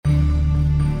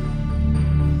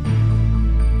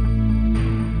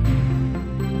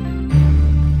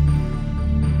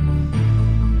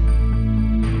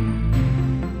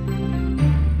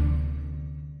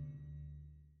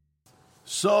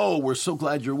So, we're so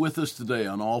glad you're with us today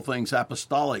on All Things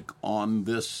Apostolic on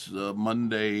this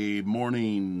Monday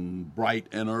morning, bright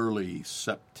and early,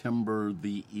 September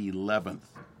the 11th,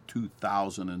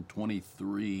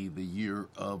 2023, the year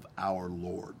of our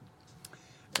Lord.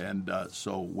 And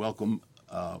so, welcome.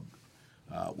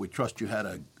 We trust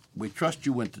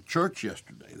you went to church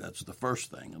yesterday. That's the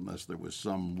first thing, unless there was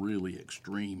some really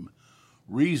extreme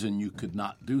reason you could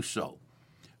not do so.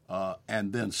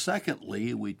 And then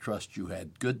secondly, we trust you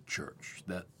had good church.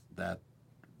 That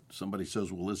somebody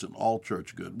says, well, isn't all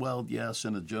church good? Well, yes,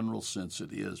 in a general sense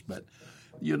it is. But,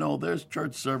 there's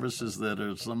church services that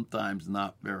are sometimes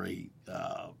not very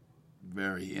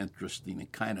interesting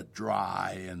and kind of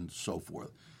dry and so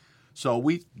forth. So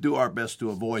we do our best to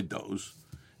avoid those.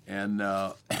 And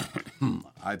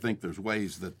I think there's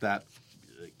ways that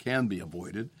can be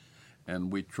avoided.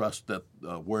 And we trust that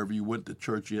wherever you went to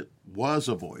church, it was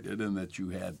avoided, and that you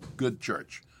had good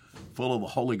church, full of the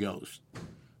Holy Ghost,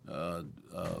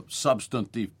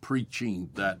 substantive preaching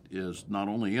that is not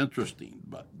only interesting,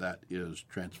 but that is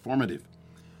transformative,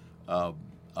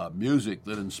 music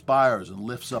that inspires and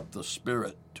lifts up the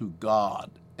spirit to God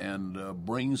and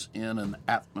brings in an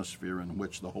atmosphere in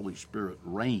which the Holy Spirit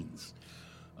reigns.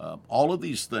 All of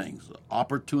these things,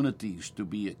 opportunities to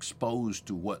be exposed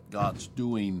to what God's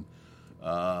doing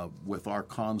with our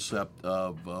concept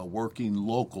of working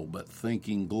local but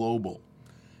thinking global,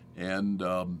 and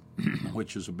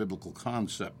which is a biblical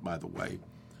concept, by the way,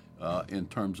 in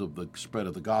terms of the spread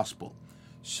of the gospel.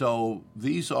 So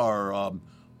these are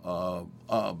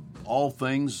all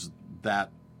things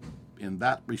that, in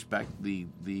that respect, the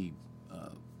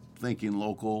thinking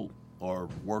local or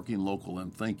working local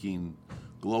and thinking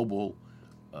global,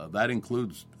 that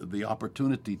includes the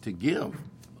opportunity to give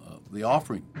the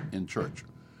offering in church,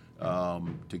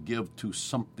 to give to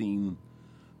something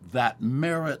that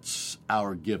merits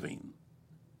our giving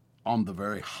on the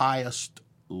very highest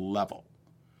level.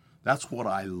 That's what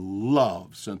I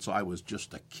love since I was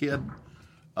just a kid,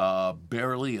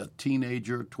 barely a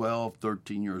teenager, 12,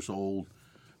 13 years old.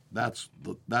 That's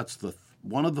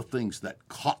one of the things that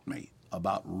caught me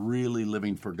about really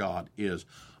living for God is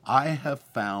I have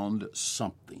found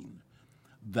something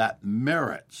that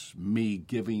merits me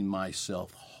giving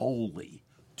myself wholly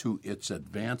to its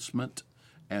advancement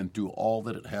and to all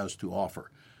that it has to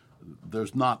offer.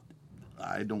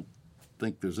 I don't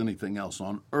think there's anything else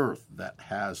on earth that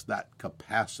has that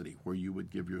capacity where you would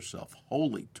give yourself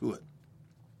wholly to it.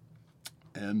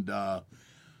 And at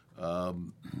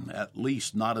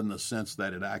least not in the sense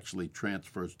that it actually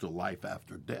transfers to life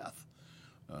after death.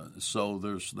 So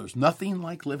there's nothing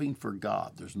like living for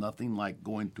God. There's nothing like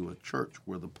going to a church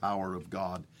where the power of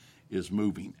God is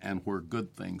moving and where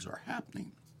good things are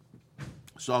happening.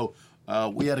 So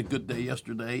we had a good day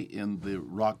yesterday in the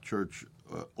Rock Church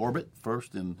orbit,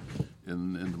 first in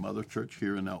the Mother Church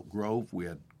here in Elk Grove. We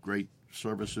had great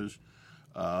services,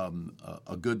 a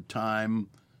good time.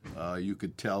 You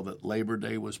could tell that Labor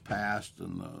Day was past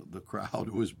and the crowd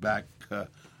was back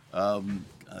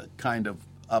kind of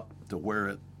up to where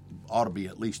it ought to be,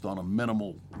 at least on a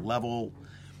minimal level.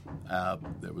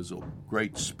 There was a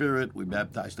great spirit. We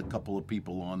baptized a couple of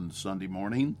people on Sunday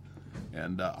morning,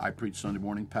 and I preached Sunday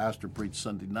morning. Pastor preached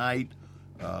Sunday night.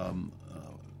 One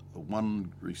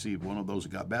of those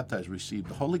that got baptized received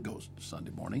the Holy Ghost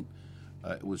Sunday morning.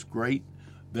 It was great.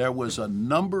 There was a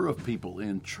number of people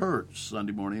in church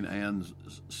Sunday morning and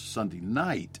Sunday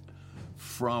night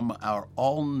from our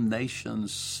All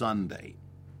Nations Sunday,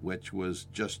 which was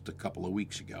just a couple of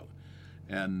weeks ago.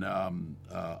 And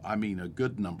I mean a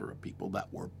good number of people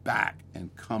that were back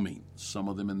and coming, some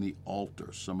of them in the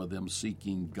altar, some of them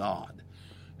seeking God.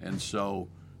 And so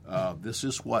this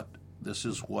is what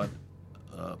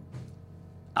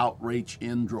Outreach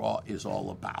in Draw is all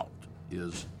about,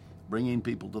 is bringing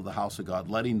people to the house of God,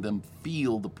 letting them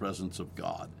feel the presence of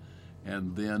God,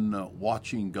 and then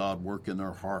watching God work in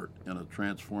their heart in a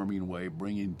transforming way,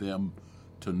 bringing them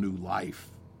to new life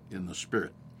in the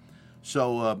Spirit.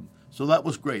 So that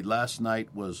was great. Last night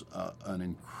was an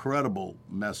incredible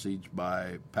message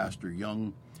by Pastor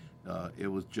Young. It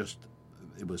was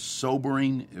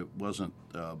sobering. It wasn't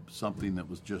something that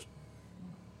was just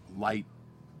light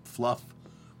fluff.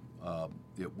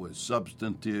 It was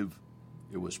substantive.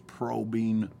 It was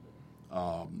probing.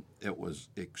 It was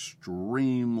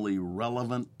extremely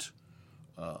relevant.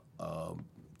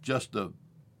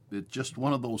 It's just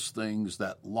one of those things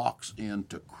that locks in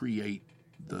to create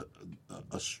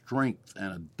a strength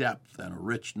and a depth and a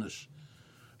richness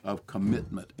of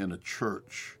commitment in a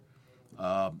church.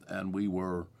 And we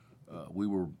were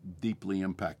deeply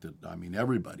impacted. I mean,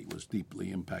 everybody was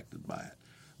deeply impacted by it.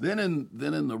 Then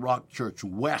in the Rock Church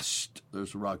West,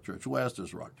 there's the Rock Church West,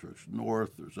 there's Rock Church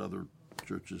North, there's other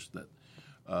churches that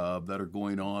are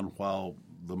going on while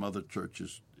the mother church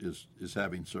is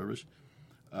having service.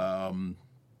 The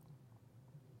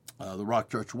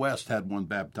Rock Church West had one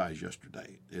baptized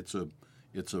yesterday. It's a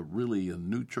really a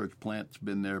new church plant. It's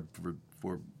been there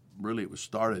for really, it was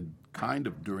started kind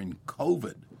of during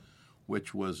COVID,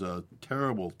 which was a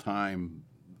terrible time.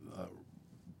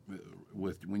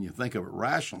 When you think of it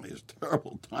rationally, it's a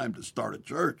terrible time to start a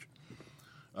church.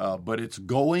 But it's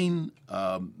going.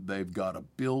 They've got a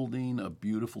building, a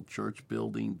beautiful church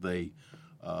building.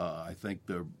 I think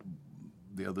the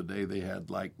other day they had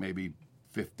like maybe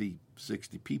 50,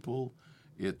 60 people.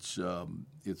 It's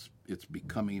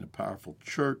becoming a powerful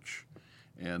church,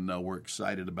 and we're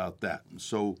excited about that. And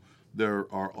so there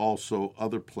are also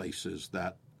other places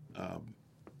that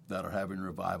are having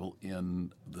revival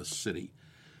in the city.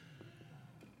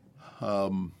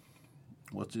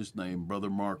 What's his name?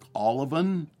 Brother Mark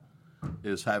Olivan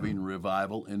is having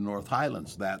revival in North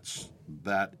Highlands.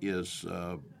 That is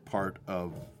part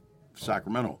of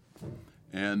Sacramento,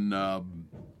 and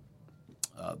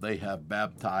they have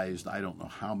baptized. I don't know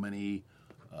how many.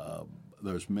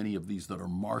 There's many of these that are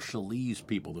Marshallese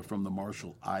people. They're from the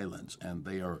Marshall Islands, and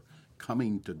they are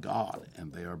coming to God,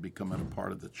 and they are becoming a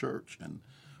part of the church,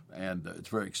 and it's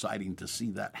very exciting to see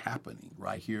that happening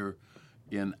right here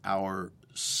in our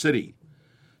city.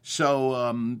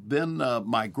 So then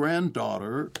my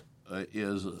granddaughter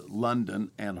is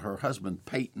London, and her husband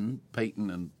Peyton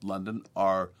and London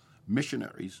are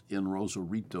missionaries in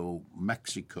Rosarito,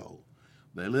 Mexico.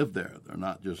 They live there. They're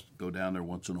not just go down there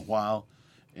once in a while,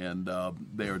 and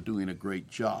they are doing a great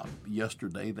job.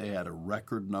 Yesterday they had a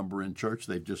record number in church.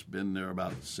 They've just been there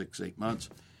about 6-8 months,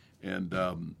 and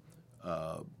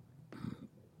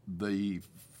the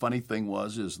funny thing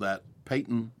is that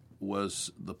Peyton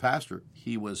was the pastor.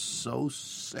 He was so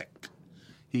sick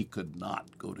he could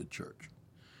not go to church,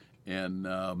 and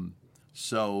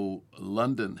so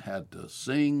London had to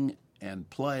sing and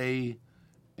play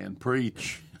and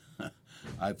preach.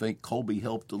 I think Colby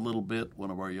helped a little bit, one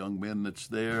of our young men that's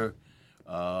there,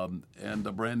 and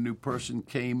a brand new person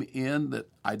came in that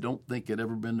I don't think had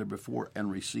ever been there before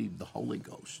and received the Holy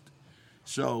Ghost.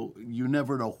 So you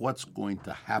never know what's going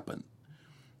to happen.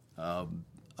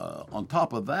 On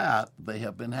top of that, they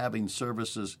have been having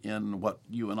services in what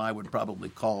you and I would probably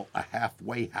call a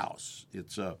halfway house.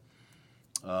 It's a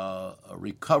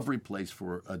recovery place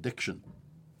for addiction,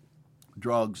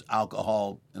 drugs,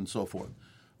 alcohol, and so forth.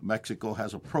 Mexico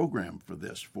has a program for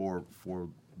this for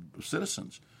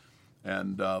citizens,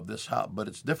 and but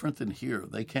it's different than here.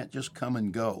 They can't just come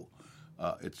and go.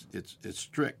 It's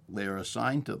strict. They are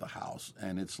assigned to the house,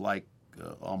 and it's like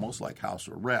almost like house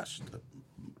arrest.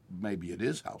 Maybe it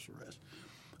is house arrest,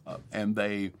 and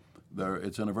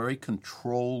it's in a very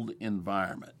controlled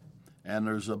environment. And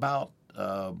there's about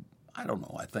I don't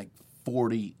know, I think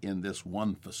 40 in this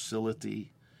one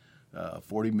facility.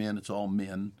 40 men. It's all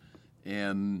men.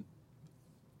 And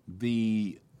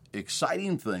the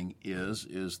exciting thing is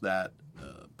that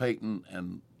Peyton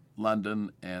and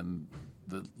London and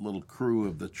the little crew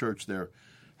of the church there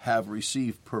have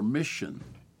received permission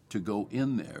to go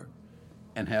in there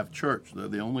and have church. They're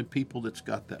the only people that's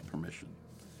got that permission.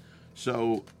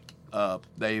 So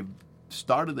they've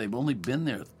only been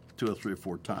there 2 or 3 or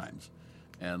 4 times.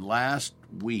 And last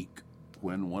week,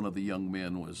 when one of the young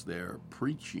men was there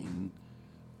preaching,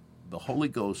 the Holy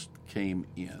Ghost came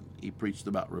in. He preached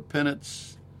about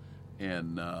repentance,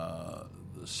 and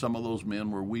some of those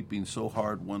men were weeping so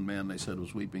hard. One man, they said,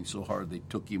 was weeping so hard they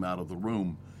took him out of the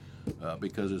room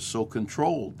because it's so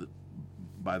controlled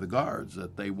by the guards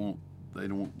that they don't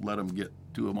let him get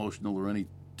too emotional or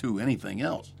anything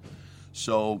else.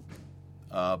 So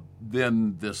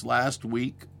then this last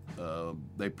week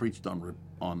they preached on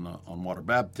water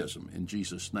baptism in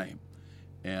Jesus' name,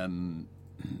 and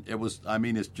it was,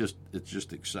 it's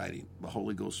just exciting. The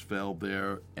Holy Ghost fell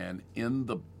there, and in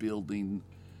the building,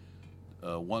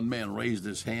 one man raised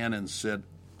his hand and said,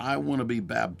 "I want to be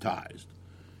baptized."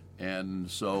 And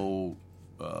so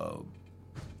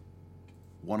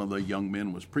one of the young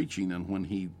men was preaching, and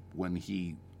when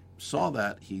he saw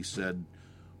that, he said,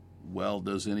 "Well,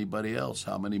 does anybody else?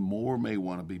 How many more may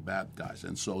want to be baptized?"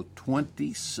 And so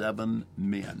 27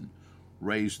 men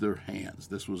raised their hands.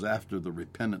 This was after the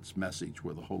repentance message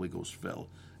where the Holy Ghost fell,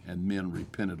 and men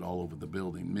repented all over the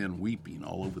building, men weeping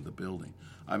all over the building.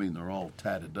 They're all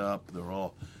tatted up.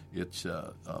 It's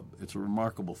a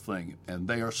remarkable thing, and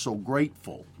they are so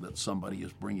grateful that somebody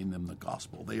is bringing them the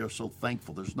gospel. They are so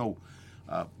thankful. There's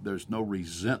no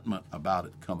resentment about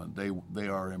it coming. They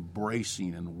are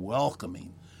embracing and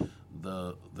welcoming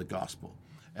the gospel.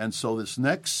 And so this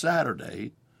next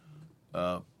Saturday,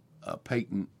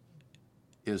 Peyton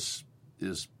is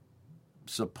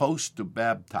supposed to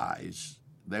baptize.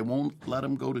 They won't let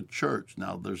him go to church.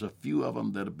 Now, there's a few of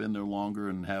them that have been there longer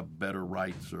and have better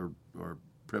rights or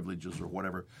privileges or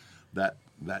whatever that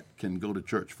can go to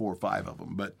church, 4 or 5 of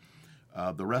them. But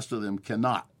the rest of them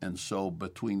cannot. And so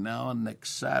between now and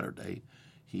next Saturday,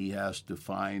 he has to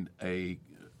find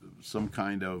some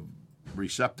kind of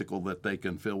receptacle that they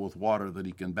can fill with water that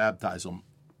he can baptize them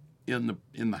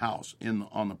in the house,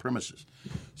 on the premises.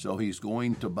 So he's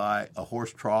going to buy a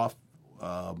horse trough,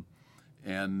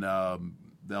 and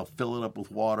they'll fill it up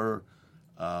with water.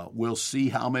 We'll see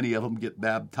how many of them get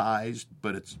baptized,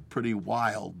 but it's pretty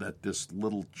wild that this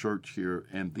little church here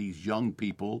and these young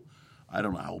people, I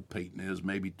don't know how old Peyton is,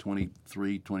 maybe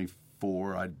 23,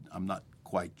 24, I'm not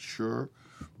quite sure,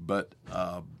 but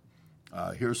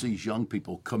here's these young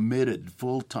people committed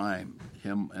full-time,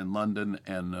 him and London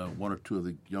and 1 or 2 of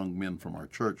the young men from our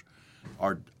church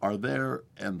are there,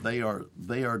 and they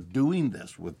are doing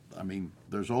this with, I mean,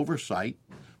 there's oversight,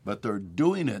 but they're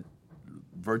doing it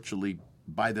virtually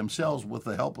by themselves with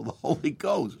the help of the Holy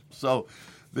Ghost. So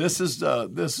this is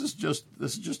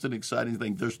just an exciting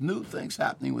thing. There's new things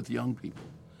happening with young people.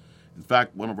 In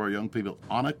fact, one of our young people,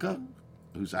 Annika,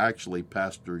 who's actually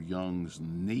Pastor Young's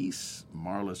niece,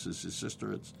 Marlis is his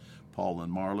sister. It's Paul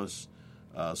and Marlis,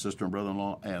 sister and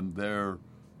brother-in-law, and their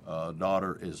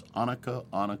daughter is Annika.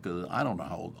 Annika, I don't know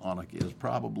how old Annika is,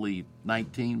 probably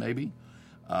 19 maybe.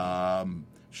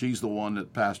 She's the one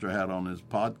that Pastor had on his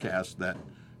podcast, that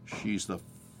she's the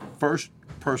first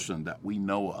person that we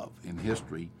know of in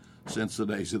history since the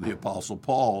days of the Apostle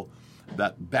Paul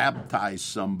that baptized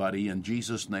somebody in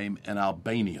Jesus' name in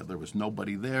Albania. There was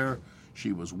nobody there.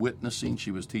 She was witnessing.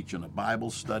 She was teaching a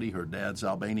Bible study. Her dad's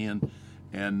Albanian,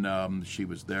 and she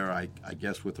was there, I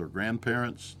guess, with her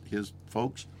grandparents, his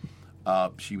folks.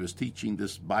 She was teaching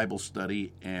this Bible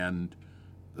study, and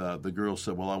the girl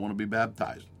said, well, I want to be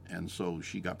baptized. And so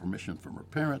she got permission from her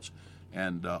parents,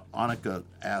 and Annika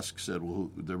said, well,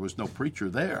 there was no preacher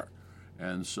there.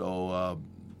 And so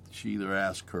she either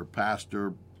asked her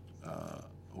pastor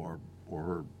or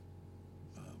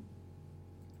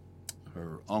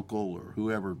her uncle or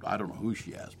whoever, I don't know who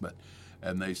she asked,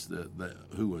 and they said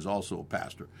who was also a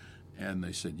pastor, and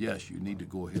they said, yes, you need to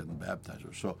go ahead and baptize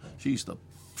her. So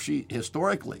she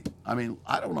historically, I mean,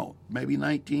 I don't know, maybe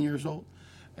 19 years old,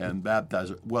 and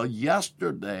baptized her. Well,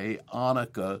 yesterday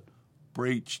Annika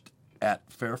preached at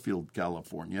Fairfield,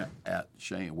 California, at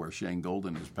where Shane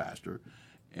Golden is pastor,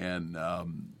 and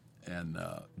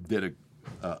did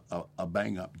a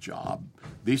bang-up job.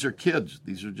 These are kids.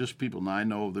 These are just people. And I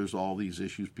know there's all these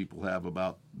issues people have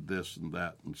about this and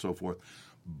that and so forth,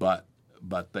 but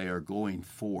they are going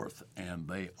forth, and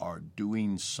they are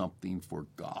doing something for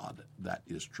God that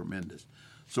is tremendous.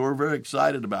 So we're very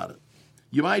excited about it.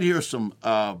 You might hear some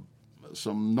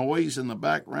noise in the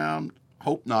background.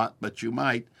 Hope not, but you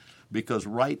might, because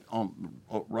right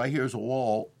here's a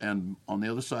wall, and on the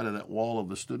other side of that wall of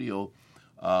the studio,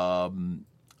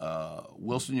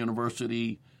 Wilson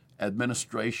University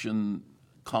administration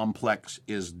complex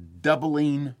is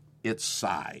doubling its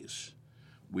size.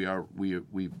 We're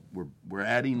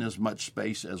adding as much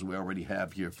space as we already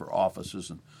have here for offices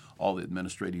and all the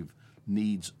administrative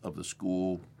needs of the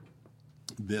school.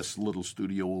 This little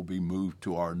studio will be moved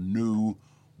to our new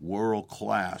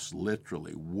world-class,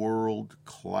 literally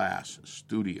world-class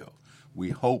studio. We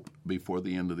hope before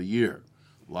the end of the year.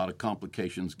 A lot of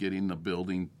complications getting the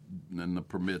building and the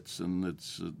permits, and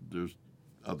there's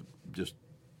just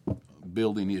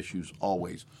building issues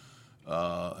always,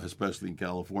 especially in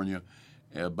California.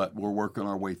 But we're working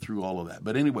our way through all of that.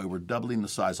 But anyway, we're doubling the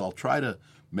size. I'll try to,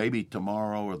 maybe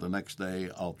tomorrow or the next day,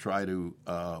 I'll try to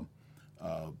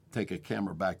take a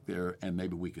camera back there, and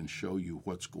maybe we can show you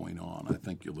what's going on. I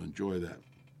think you'll enjoy that.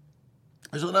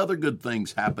 There's other good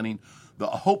things happening. The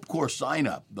Hope Corps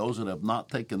sign-up, those that have not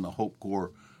taken the Hope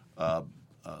Corps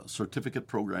certificate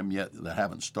program yet, that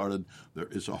haven't started, there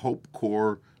is a Hope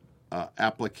Corps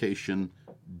application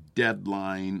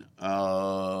deadline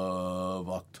of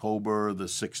October the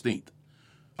 16th.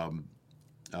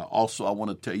 Also, I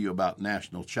want to tell you about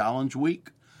National Challenge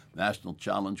Week. National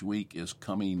Challenge Week is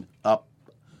coming up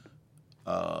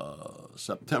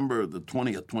September the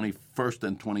 20th, 21st,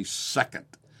 and 22nd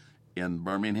in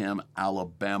Birmingham,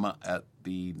 Alabama, at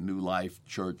the New Life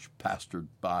Church, pastored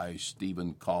by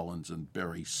Stephen Collins and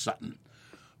Barry Sutton.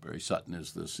 Barry Sutton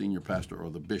is the senior pastor, or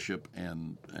the bishop,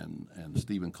 and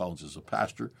Stephen Collins is a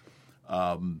pastor.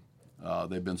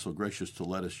 They've been so gracious to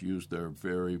let us use their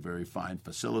very, very fine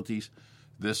facilities.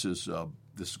 This is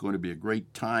This is going to be a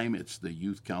great time. It's the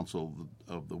Youth Council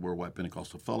of the Worldwide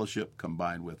Pentecostal Fellowship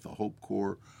combined with the Hope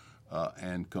Corps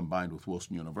and combined with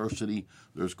Wilson University.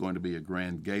 There's going to be a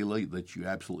grand gala that you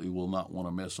absolutely will not want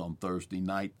to miss on Thursday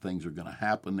night. Things are going to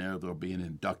happen there. There'll be an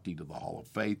inductee to the Hall of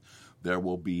Faith. There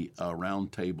will be a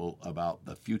round table about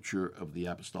the future of the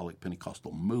Apostolic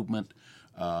Pentecostal movement.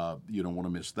 You don't want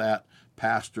to miss that.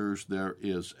 Pastors, there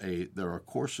are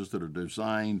courses that are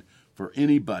designed for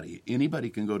anybody. Anybody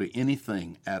can go to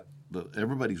anything.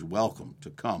 Everybody's welcome to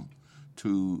come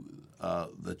to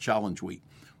the Challenge Week.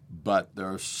 But there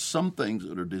are some things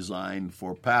that are designed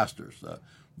for pastors.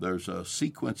 There's a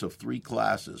sequence of 3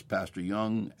 classes: Pastor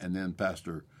Young, and then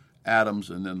Pastor Adams,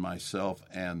 and then myself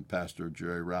and Pastor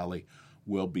Jerry Rowley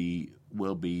will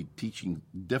be teaching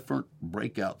different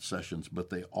breakout sessions, but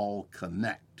they all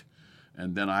connect.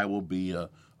 And then I will be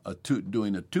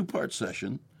doing a 2-part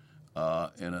session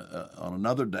on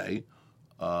another day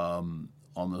on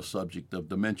the subject of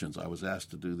dimensions. I was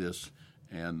asked to do this,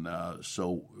 and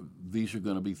so these are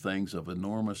going to be things of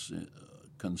enormous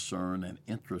concern and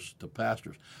interest to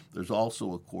pastors. There's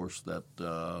also a course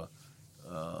that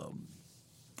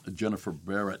Jennifer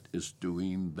Barrett is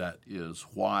doing that is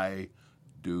why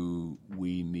do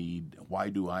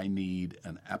I need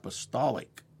an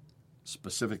apostolic,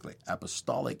 specifically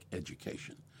apostolic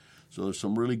education. So there's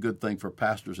some really good thing for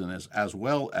pastors in this, as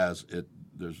well as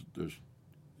there's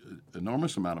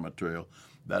enormous amount of material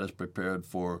that is prepared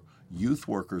for youth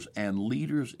workers and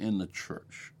leaders in the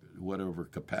church, whatever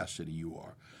capacity you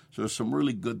are. So there's some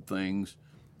really good things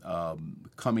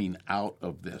coming out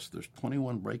of this. There's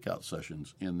 21 breakout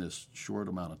sessions in this short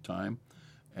amount of time,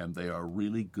 and they are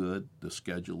really good. The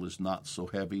schedule is not so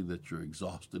heavy that you're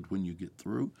exhausted when you get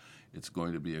through. It's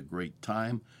going to be a great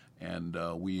time, and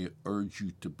we urge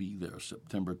you to be there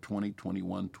September 20,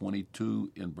 21,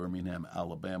 22 in Birmingham,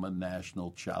 Alabama,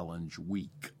 National Challenge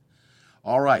Week.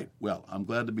 All right. Well, I'm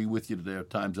glad to be with you today. Our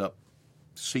time's up.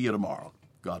 See you tomorrow.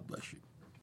 God bless you.